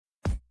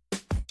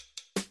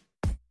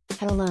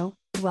Hello,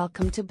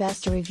 welcome to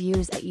Best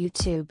Reviews at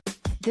YouTube.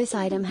 This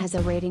item has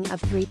a rating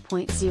of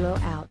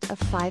 3.0 out of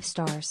 5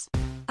 stars.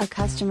 A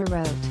customer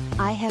wrote,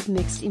 "I have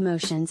mixed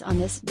emotions on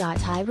this.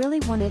 I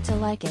really wanted to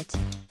like it.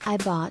 I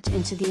bought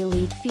into the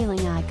elite feeling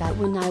I got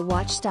when I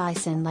watched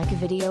Dyson like a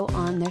video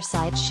on their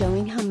site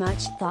showing how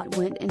much thought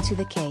went into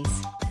the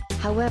case.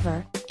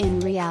 However, in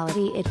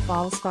reality it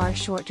falls far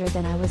shorter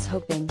than I was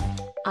hoping.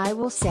 I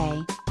will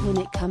say, when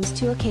it comes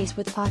to a case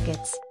with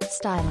pockets,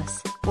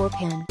 stylus, or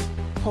pen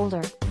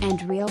holder,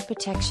 and real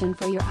protection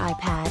for your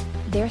iPad,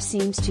 there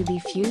seems to be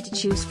few to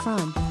choose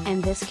from,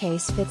 and this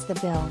case fits the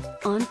bill,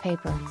 on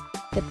paper.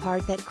 The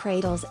part that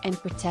cradles and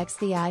protects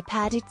the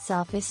iPad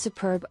itself is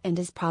superb and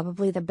is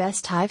probably the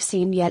best I've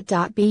seen yet.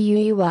 But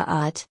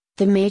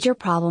the major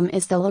problem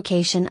is the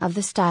location of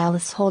the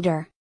stylus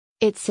holder.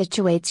 It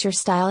situates your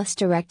stylus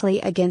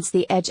directly against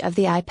the edge of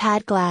the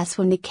iPad glass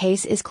when the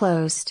case is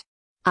closed.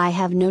 I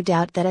have no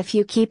doubt that if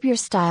you keep your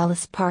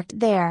stylus parked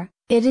there,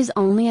 it is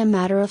only a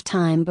matter of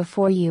time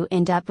before you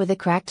end up with a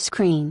cracked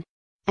screen.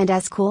 And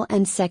as cool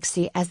and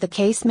sexy as the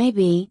case may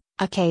be,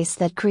 a case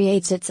that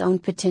creates its own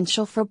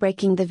potential for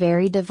breaking the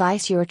very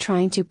device you're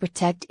trying to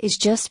protect is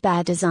just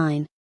bad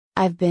design.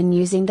 I've been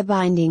using the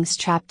binding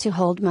strap to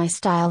hold my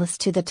stylus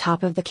to the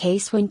top of the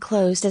case when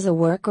closed as a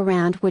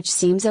workaround, which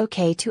seems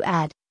okay to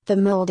add. The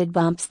molded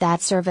bumps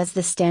that serve as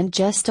the stand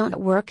just don't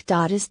work.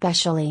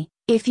 Especially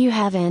if you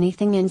have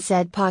anything in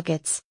said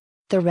pockets.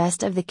 The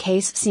rest of the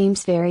case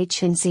seems very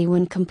chintzy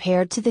when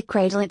compared to the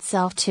cradle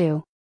itself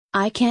too.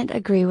 I can't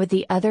agree with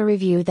the other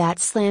review that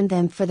slammed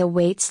them for the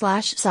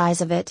weight/size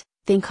of it.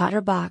 Think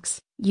OtterBox,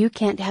 you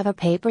can't have a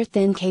paper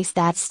thin case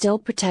that still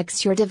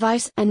protects your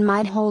device and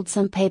might hold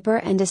some paper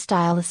and a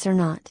stylus or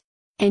not.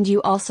 And you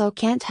also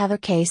can't have a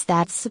case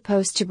that's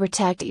supposed to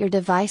protect your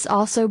device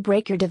also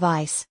break your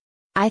device.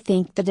 I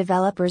think the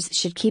developers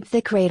should keep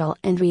the cradle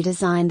and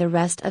redesign the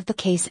rest of the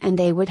case and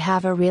they would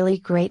have a really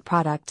great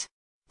product.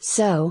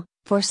 So,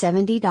 for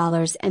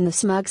 $70 and the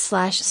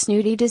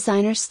smug/snooty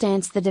designer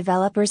stance the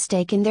developers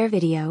take in their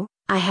video,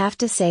 I have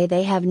to say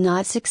they have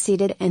not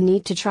succeeded and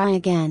need to try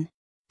again.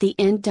 The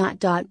end.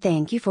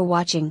 Thank you for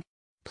watching.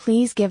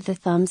 Please give the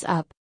thumbs up.